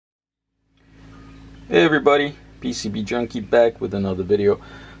Hey everybody, PCB Junkie back with another video.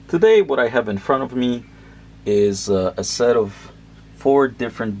 Today what I have in front of me is a set of 4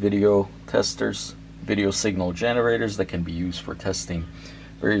 different video testers, video signal generators that can be used for testing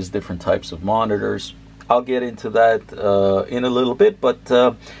various different types of monitors. I'll get into that in a little bit, but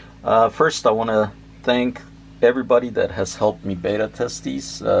first I want to thank everybody that has helped me beta test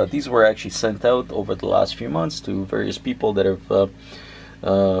these. These were actually sent out over the last few months to various people that have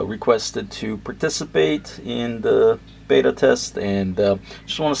requested to participate in the beta test, and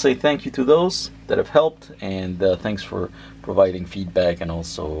just want to say thank you to those that have helped, and thanks for providing feedback and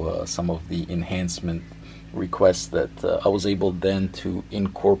also some of the enhancement requests that I was able then to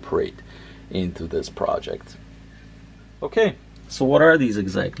incorporate into this project. Okay, so what are these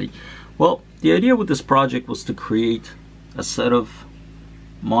exactly? Well, the idea with this project was to create a set of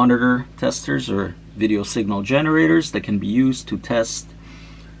monitor testers or video signal generators that can be used to test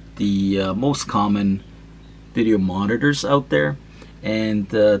the most common video monitors out there, and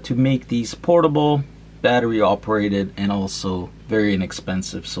to make these portable, battery operated, and also very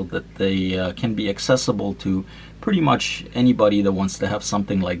inexpensive, so that they can be accessible to pretty much anybody that wants to have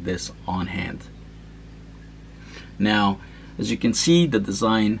something like this on hand. Now, as you can see, the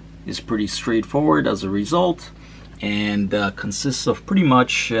design is pretty straightforward as a result, and consists of pretty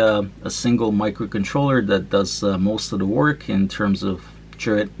much a single microcontroller that does most of the work in terms of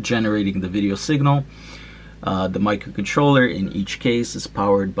generating the video signal. The microcontroller in each case is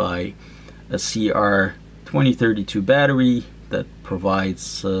powered by a CR2032 battery that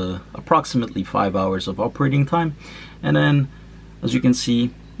provides approximately 5 hours of operating time, and then as you can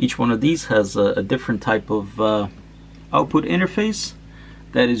see, each one of these has a different type of output interface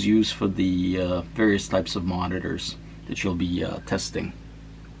that is used for the various types of monitors that you'll be testing.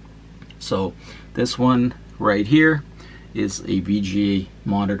 So this one right here is a VGA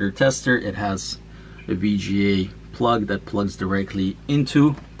monitor tester. It has a VGA plug that plugs directly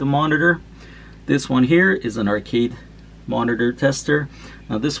into the monitor. This one here is an arcade monitor tester.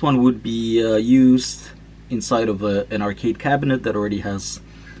 Now this one would be used inside of an arcade cabinet that already has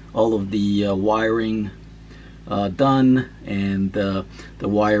all of the wiring done, and the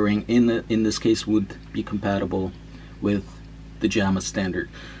wiring in this case would be compatible with the JAMA standard.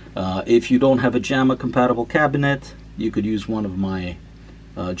 If you don't have a JAMA compatible cabinet, you could use one of my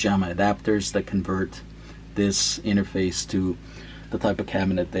JAMA adapters that convert this interface to the type of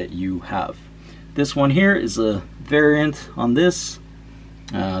cabinet that you have. This one here is a variant on this.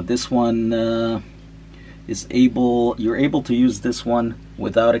 This one you're able to use this one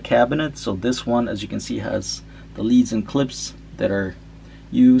without a cabinet. So this one, as you can see, has the leads and clips that are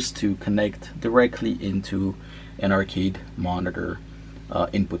used to connect directly into an arcade monitor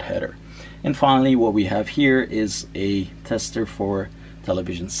input header. And finally, what we have here is a tester for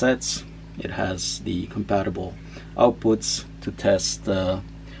television sets. It has the compatible outputs to test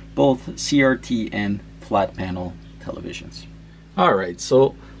both CRT and flat panel televisions. Alright,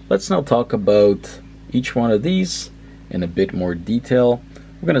 so let's now talk about each one of these in a bit more detail.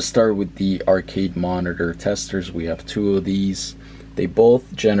 We're going to start with the arcade monitor testers. We have 2 of these. They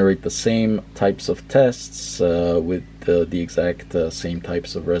both generate the same types of tests with the exact same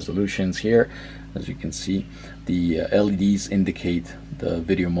types of resolutions here. As you can see, the LEDs indicate the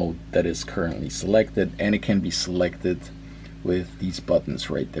video mode that is currently selected, and it can be selected with these buttons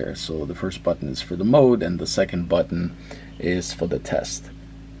right there. So the first button is for the mode, and the second button is for the test.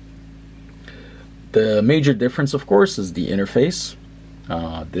 The major difference, of course, is the interface.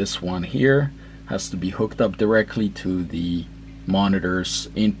 This one here has to be hooked up directly to the monitor's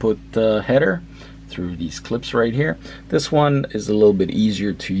input header through these clips right here. This one is a little bit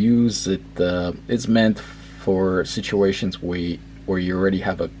easier to use. It's meant for situations where you already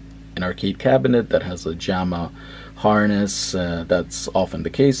have an arcade cabinet that has a JAMA harness. That's often the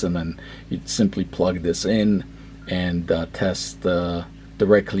case, and then you simply plug this in and test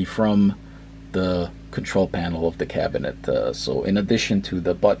directly from the control panel of the cabinet. So in addition to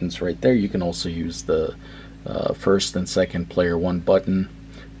the buttons right there, you can also use the first and second player 1 button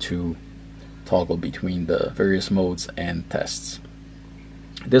to toggle between the various modes and tests.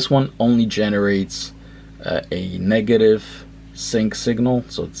 This one only generates a negative sync signal,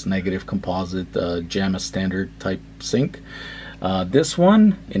 so it's negative composite JAMA standard type sync. This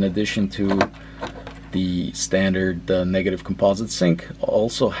one, in addition to the standard negative composite sync,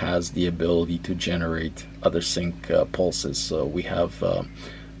 also has the ability to generate other sync pulses. So we have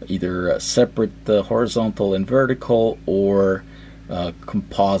either a separate horizontal and vertical, or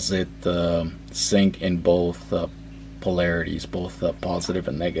composite sync in both polarities, both positive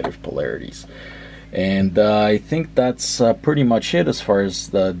and negative polarities. And I think that's pretty much it as far as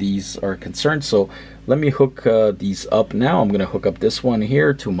these are concerned. So let me hook these up now. I'm going to hook up this one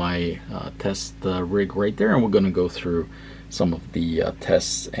here to my test rig right there, and we're going to go through some of the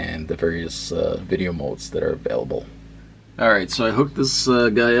tests and the various video modes that are available. Alright, so I hooked this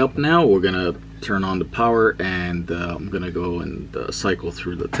guy up now. We're going to turn on the power, and I'm going to go and cycle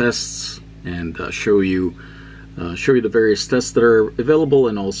through the tests and show you the various tests that are available,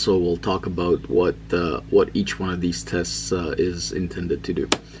 and also we'll talk about what each one of these tests is intended to do.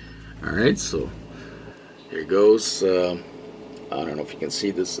 Alright, so here goes. I don't know if you can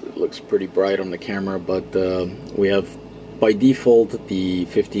see this. It looks pretty bright on the camera, but we have by default the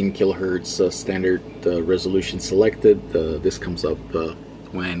 15 kilohertz standard resolution selected. This comes up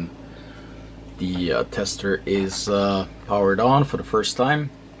when the tester is powered on for the first time.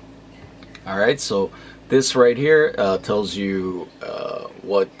 Alright, so this right here tells you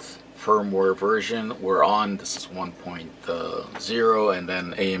what firmware version we're on. This is 1.0, and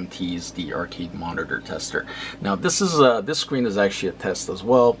then AMT is the arcade monitor tester. Now this screen is actually a test as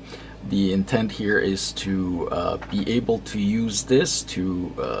well. The intent here is to be able to use this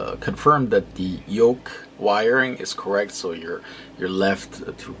to confirm that the yoke wiring is correct, so your left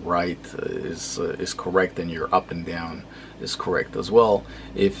to right is correct, and your up and down is correct as well.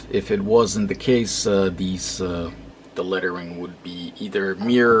 If it wasn't the case, the lettering would be either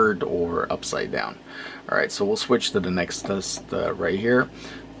mirrored or upside down. Alright, so we'll switch to the next test right here.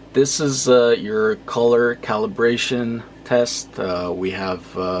 This is your color calibration test. We have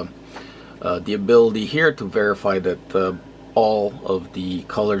the ability here to verify that all of the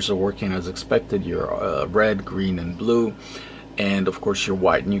colors are working as expected. Your red, green, and blue, and of course your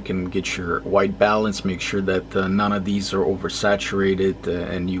white. And you can get your white balance, make sure that none of these are oversaturated,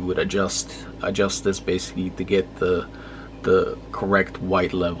 and you would adjust this basically to get the correct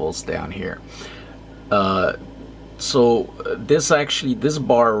white levels down here. So this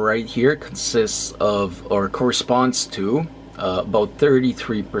bar right here consists of, or corresponds to, about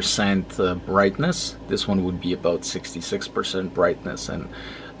 33% brightness. This one would be about 66% brightness,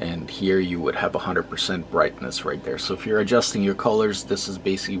 and here you would have 100% brightness right there. So if you're adjusting your colors, this is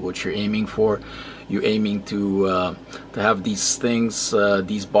basically what you're aiming for. You're aiming to have these things,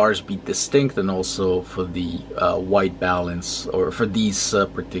 these bars be distinct, and also for the white balance, or for these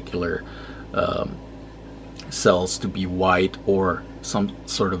particular cells to be white or some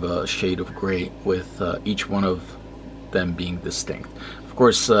sort of a shade of gray, with each one of them being distinct. Of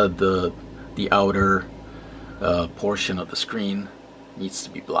course, the outer portion of the screen needs to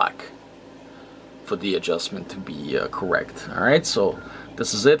be black for the adjustment to be correct. All right, so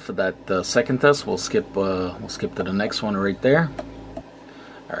this is it for that second test. We'll skip to the next one right there.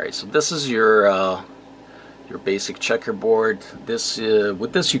 All right, so this is your basic checkerboard. This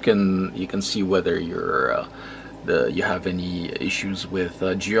with this you can see whether you have any issues with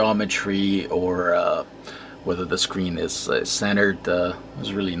geometry, or whether the screen is centered.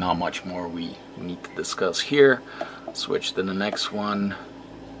 There's really not much more we need to discuss here. Switch to the next one.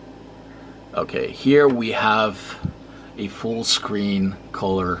 Okay, here we have a full screen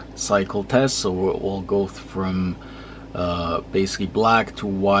color cycle test. So we'll go from basically black to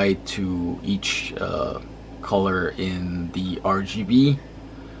white to each color in the RGB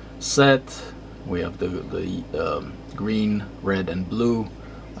set. We have the green, red, and blue.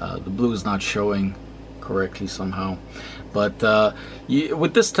 The blue is not showing correctly somehow, but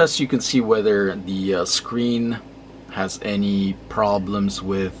with this test you can see whether the screen has any problems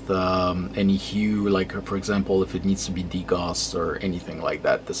with any hue, like for example if it needs to be degaussed or anything like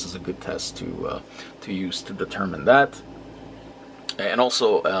that. This is a good test to use to determine that. And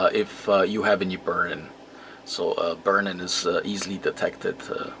also if you have any burn-in. So burn-in is easily detected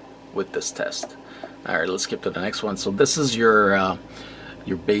with this test. Alright, let's skip to the next one. So this is your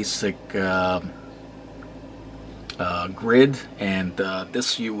basic grid, and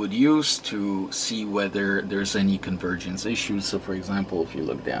this you would use to see whether there's any convergence issues. So for example, if you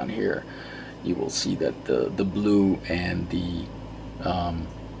look down here, you will see that the blue and the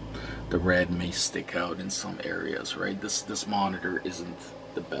red may stick out in some areas, right? This monitor isn't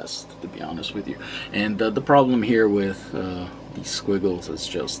the best, to be honest with you. And the problem here with these squiggles is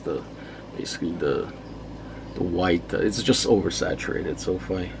just basically the white. It's just oversaturated. So if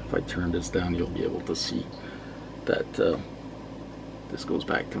I turn this down, you'll be able to see that this goes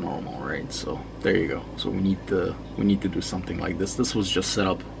back to normal, right? So there you go. So we need to do something like this. This was just set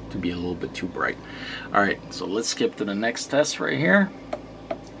up to be a little bit too bright. All right, so let's skip to the next test right here.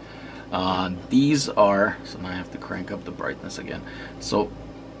 These are, so now I have to crank up the brightness again. So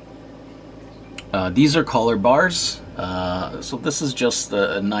These are color bars, so this is just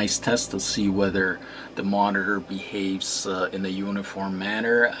a nice test to see whether the monitor behaves in a uniform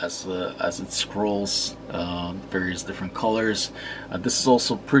manner as it scrolls various different colors. This is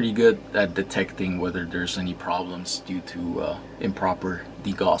also pretty good at detecting whether there's any problems due to improper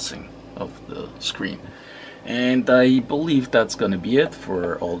degaussing of the screen. And I believe that's going to be it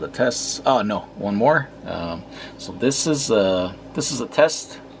for all the tests. Oh no, one more. So this is a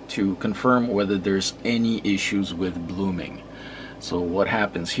test to confirm whether there's any issues with blooming. So what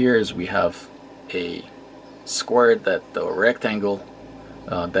happens here is we have a square, the rectangle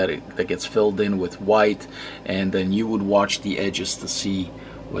that gets filled in with white, and then you would watch the edges to see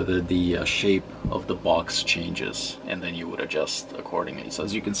whether the shape of the box changes, and then you would adjust accordingly. So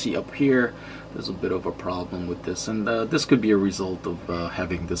as you can see up here, there's a bit of a problem with this, and this could be a result of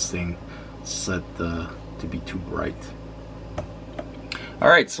having this thing set to be too bright.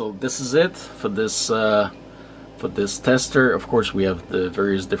 Alright, so this is it for this tester. Of course, we have the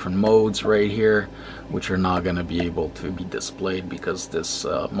various different modes right here, which are not going to be able to be displayed because this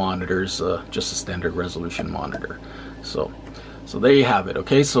monitor is just a standard resolution monitor. So there you have it.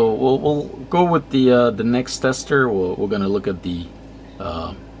 Okay, so we'll go with the next tester. We're going to look at the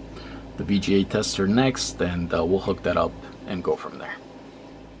VGA tester next, and we'll hook that up and go from there.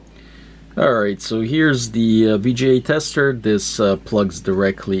 Alright, so here's the VGA tester. This plugs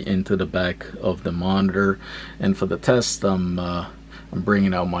directly into the back of the monitor, and for the test I'm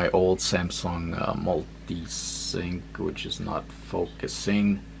bringing out my old Samsung Multisync, which is not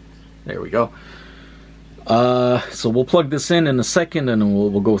focusing. There we go. So we'll plug this in a second, and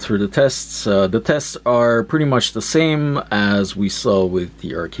we'll go through the tests. The tests are pretty much the same as we saw with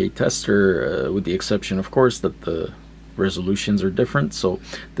the arcade tester, with the exception, of course, that the resolutions are different. So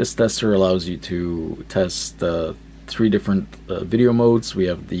this tester allows you to test 3 different video modes. We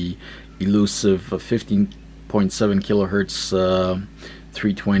have the elusive 15.7 kilohertz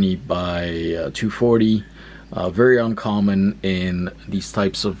 320 by 240. Very uncommon in these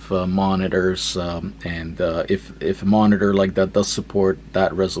types of monitors, and if a monitor like that does support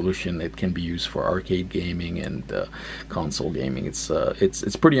that resolution, it can be used for arcade gaming and console gaming.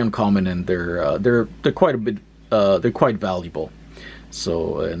 It's pretty uncommon, and they're quite a bit they're quite valuable,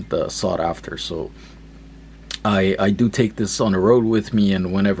 so, and sought after. So I do take this on the road with me,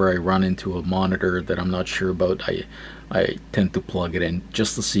 and whenever I run into a monitor that I'm not sure about, I tend to plug it in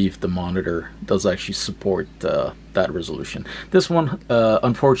just to see if the monitor does actually support that resolution. This one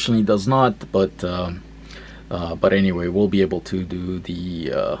unfortunately does not, but anyway, we'll be able to do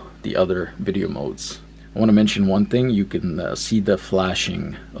the other video modes. I want to mention one thing. You can see the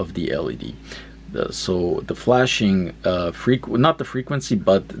flashing of the LED. So the flashing, not the frequency,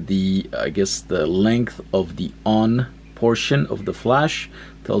 but I guess the length of the on portion of the flash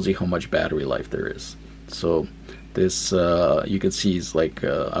tells you how much battery life there is. So this, you can see, is like,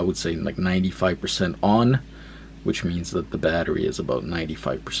 I would say like 95% on, which means that the battery is about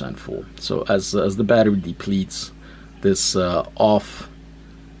 95% full. So as the battery depletes, this off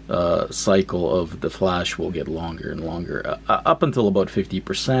cycle of the flash will get longer and longer, up until about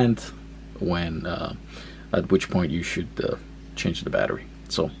 50%. When at which point you should change the battery.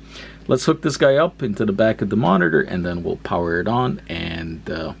 So let's hook this guy up into the back of the monitor, and then we'll power it on and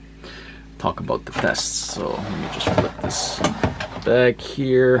talk about the tests. So let me just flip this back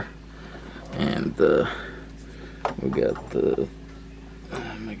here, and we got the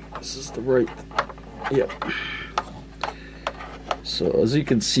this is the right, yep. So as you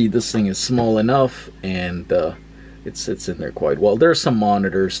can see, this thing is small enough, and it sits in there quite well. There are some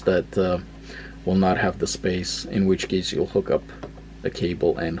monitors that will not have the space, in which case you'll hook up a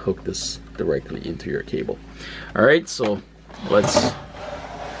cable and hook this directly into your cable. Alright, so let's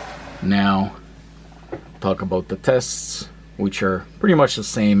now talk about the tests, which are pretty much the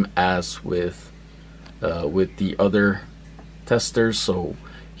same as with the other testers. So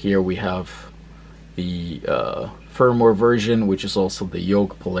here we have the firmware version, which is also the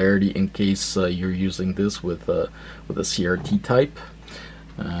yoke polarity in case you're using this with a CRT type.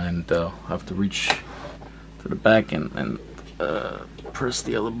 And I have to reach to the back and press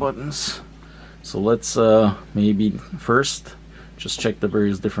the other buttons. So let's maybe first just check the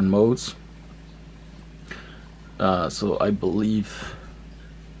various different modes. So I believe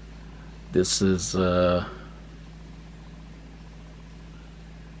this is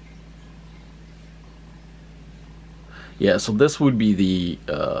yeah, so this would be the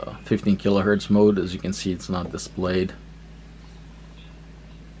 15 kilohertz mode. As you can see, it's not displayed.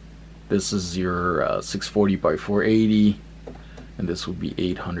 This is your 640 by 480, and this would be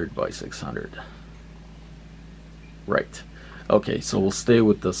 800 by 600. Right. Okay, so we'll stay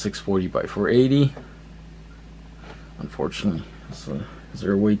with the 640 by 480. Unfortunately, so is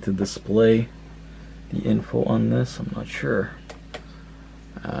there a way to display the info on this? I'm not sure.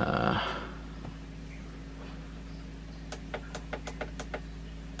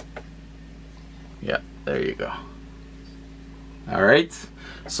 Yeah, there you go. All right,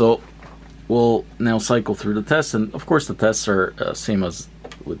 so we'll now cycle through the tests, and of course the tests are same as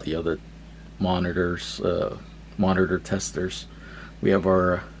with the other monitors, monitor testers. We have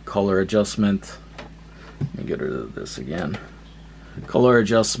our color adjustment. Let me get rid of this again. Color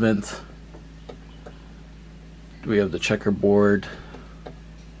adjustment. We have the checkerboard.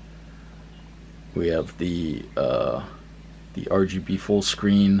 We have the RGB full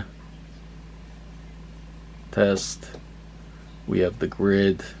screen test. We have the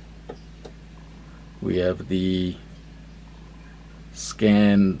grid. We have the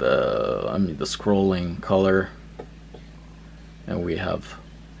scan, the scrolling color, and we have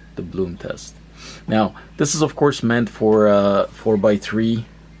the bloom test. Now, this is of course meant for 4:3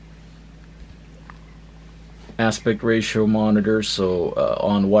 aspect ratio monitors, so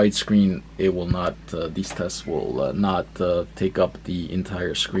on widescreen it will not, these tests will not take up the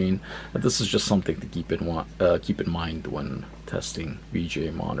entire screen. But this is just something to keep in mind when testing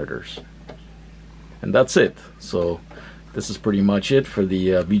VGA monitors. And that's it. So this is pretty much it for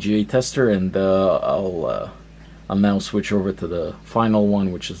the VGA tester, and I'll now switch over to the final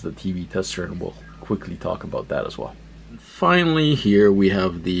one, which is the TV tester, and we'll quickly talk about that as well. And finally, here we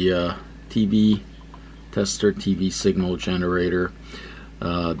have the TV tester, TV signal generator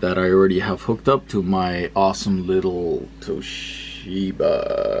that I already have hooked up to my awesome little Toshiba.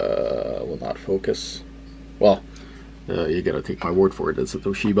 Will not focus. Well, you gotta take my word for it. It's a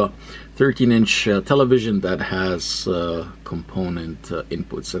Toshiba 13-inch television that has component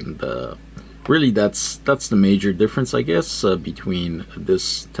inputs, and really that's the major difference, I guess, between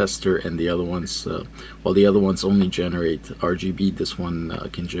this tester and the other ones. While the other ones only generate RGB, this one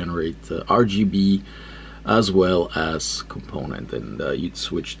can generate RGB as well as component, and you'd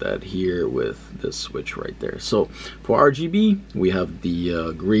switch that here with this switch right there. So for RGB, we have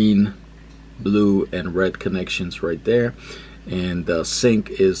the green, blue, and red connections right there, and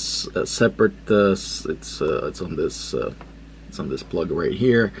sync is separate. It's on this plug right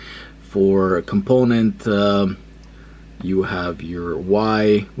here. For component, you have your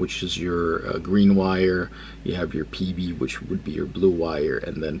Y, which is your green wire. You have your PB, which would be your blue wire,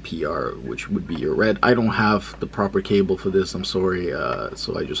 and then PR, which would be your red. I don't have the proper cable for this, I'm sorry,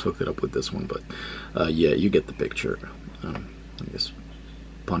 so I just hooked it up with this one, but yeah, you get the picture. I guess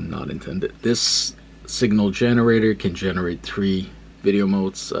pun not intended. This signal generator can generate 3 video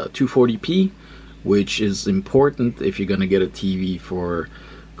modes, 240p, which is important if you're gonna get a TV for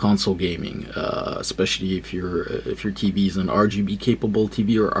console gaming, especially if your TV is an RGB capable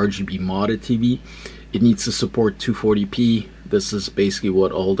TV or RGB modded TV. It needs to support 240p. This is basically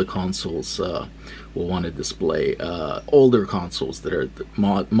what all the consoles will want to display. Older consoles that are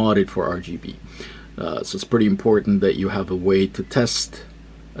modded for RGB. So it's pretty important that you have a way to test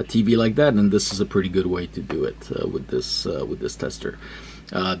a TV like that, and this is a pretty good way to do it with this tester.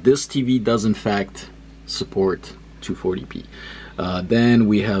 This TV does in fact support 240p. Then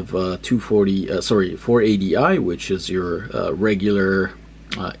we have 480i, which is your regular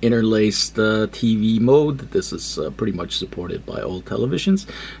interlaced TV mode. This is pretty much supported by all televisions.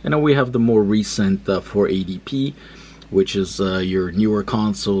 And then we have the more recent 480p, which is your newer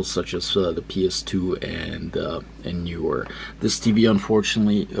consoles such as the PS2 and newer. This TV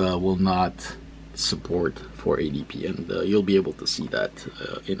unfortunately will not support 480p, and you'll be able to see that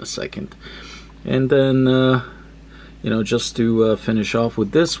in a second. And then you know, just to finish off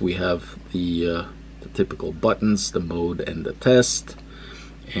with this, we have the typical buttons, the mode and the test,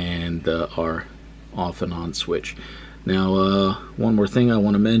 and our off and on switch. Now, one more thing I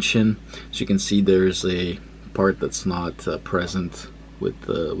want to mention. As you can see, there's a part that's not present with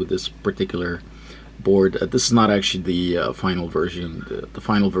this particular board. This is not actually the final version. The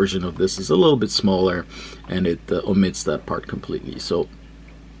final version of this is a little bit smaller, and it omits that part completely. So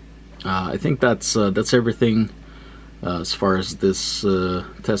I think that's everything as far as this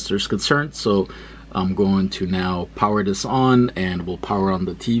tester is concerned. So I'm going to now power this on, and we'll power on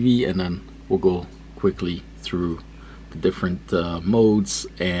the TV, and then we'll go quickly through the different modes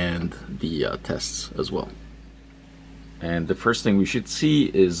and the tests as well. And the first thing we should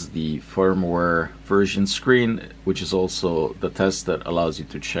see is the firmware version screen, which is also the test that allows you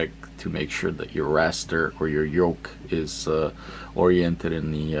to check to make sure that your raster or your yoke is oriented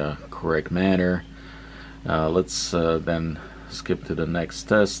in the correct manner. Let's then skip to the next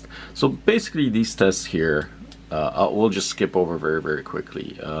test. So basically these tests here we'll just skip over very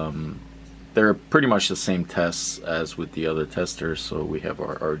quickly. They're pretty much the same tests as with the other testers. So we have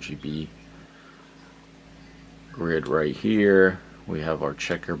our RGB grid right here. We have our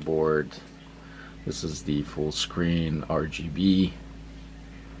checkerboard. This is the full screen RGB.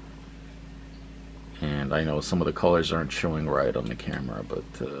 And I know some of the colors aren't showing right on the camera, but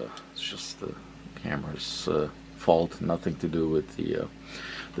it's just the camera's fault, nothing to do with the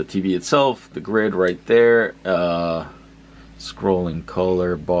TV itself. The grid right there, scrolling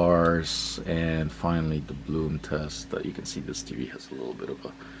color bars, and finally the bloom test. You can see this TV has a little bit of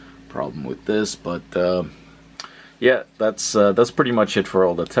a problem with this, but yeah, that's pretty much it for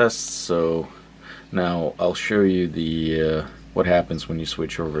all the tests. So now I'll show you the what happens when you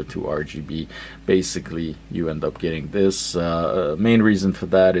switch over to RGB. Basically, you end up getting this. Main reason for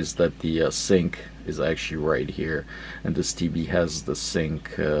that is that the sync is actually right here, and this TV has the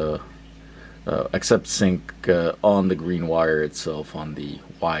sync, accept sync on the green wire itself, on the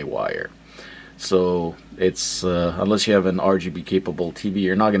Y wire. So it's unless you have an RGB capable TV,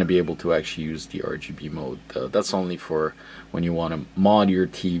 you're not going to be able to actually use the RGB mode. That's only for when you want to mod your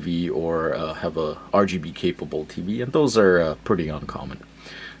TV or have a RGB capable TV, and those are pretty uncommon.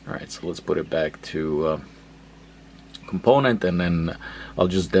 Alright, so let's put it back to component, and then I'll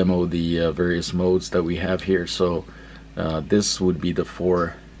just demo the various modes that we have here. So this would be the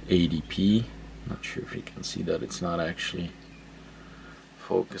 480p. Not sure if you can see that. It's not actually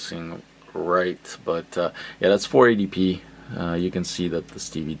focusing right, but yeah, that's 480p. You can see that this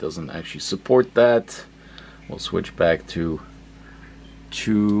TV doesn't actually support that. We'll switch back to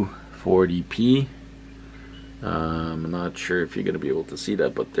 240p. I'm not sure if you're going to be able to see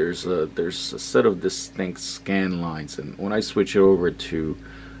that, but there's a set of distinct scan lines, and when I switch it over to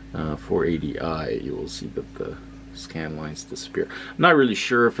 480i, you will see that the scan lines disappear. I'm not really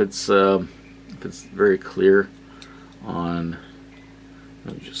sure if it's very clear on.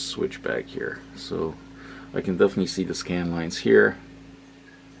 Let me just switch back here. So I can definitely see the scan lines here,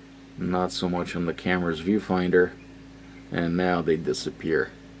 not so much on the camera's viewfinder, and now they disappear.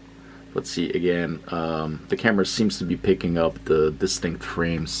 Let's see again. The camera seems to be picking up the distinct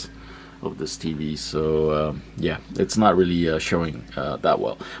frames of this TV, so yeah, it's not really showing that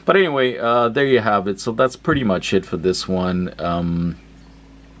well. But anyway, there you have it. So that's pretty much it for this one.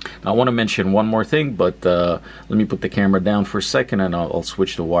 I want to mention one more thing, but let me put the camera down for a second, and I'll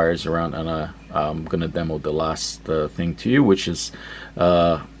switch the wires around, and I'm going to demo the last thing to you, which is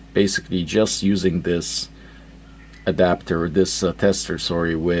basically just using this adapter, this tester,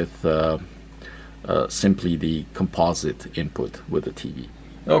 sorry, with simply the composite input with the TV.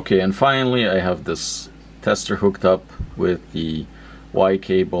 Okay, and finally I have this tester hooked up with the Y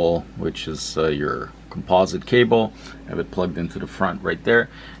cable, which is your composite cable. I have it plugged into the front right there,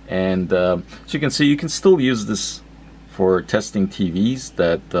 and so you can see you can still use this for testing TVs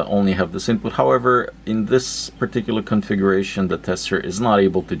that only have this input. However, in this particular configuration, the tester is not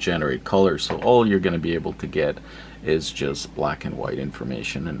able to generate color, so all you're going to be able to get is just black and white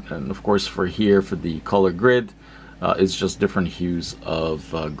information. And of course, for here, for the color grid, it's just different hues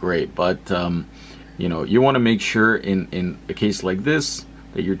of gray. But you know, you want to make sure in a case like this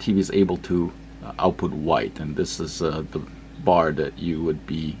that your TV is able to output white, and this is the bar that you would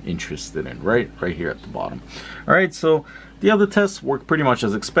be interested in, right here at the bottom. All right, so the other tests work pretty much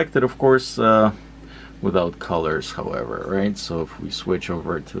as expected, of course, without colors, however, right? So if we switch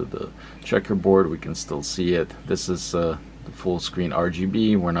over to the checkerboard, we can still see it. This is the full screen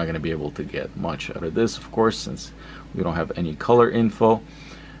RGB. We're not going to be able to get much out of this, of course, since we don't have any color info.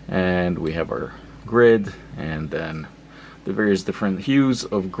 And we have our grid, and then the various different hues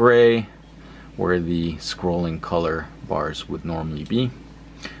of gray where the scrolling color bars would normally be.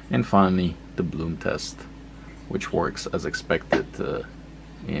 And finally, the bloom test, which works as expected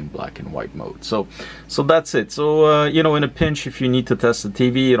in black and white mode. So that's it. So you know, in a pinch, if you need to test the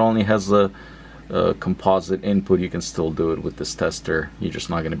TV, it only has a composite input. You can still do it with this tester. You're just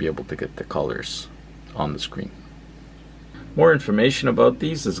not going to be able to get the colors on the screen. More information about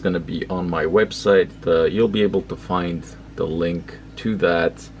these is going to be on my website. You'll be able to find the link to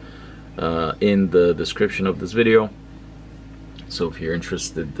that in the description of this video. So if you're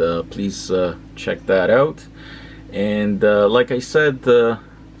interested, please check that out. And like I said,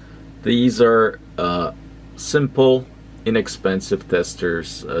 these are simple, inexpensive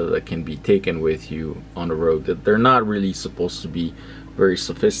testers that can be taken with you on the road. They're not really supposed to be very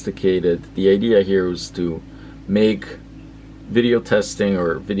sophisticated. The idea here is to make video testing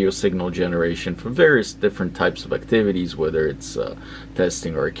or video signal generation for various different types of activities, whether it's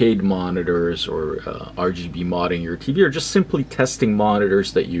testing arcade monitors or RGB modding your TV, or just simply testing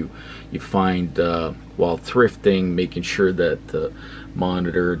monitors that you find while thrifting, making sure that the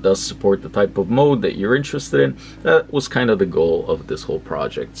monitor does support the type of mode that you're interested in. That was kind of the goal of this whole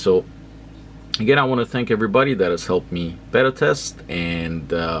project. So again, I want to thank everybody that has helped me beta test,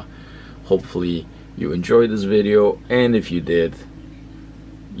 and hopefully you enjoyed this video, and if you did,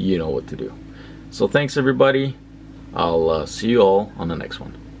 you know what to do. So thanks everybody. I'll see you all on the next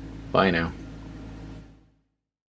one. Bye now.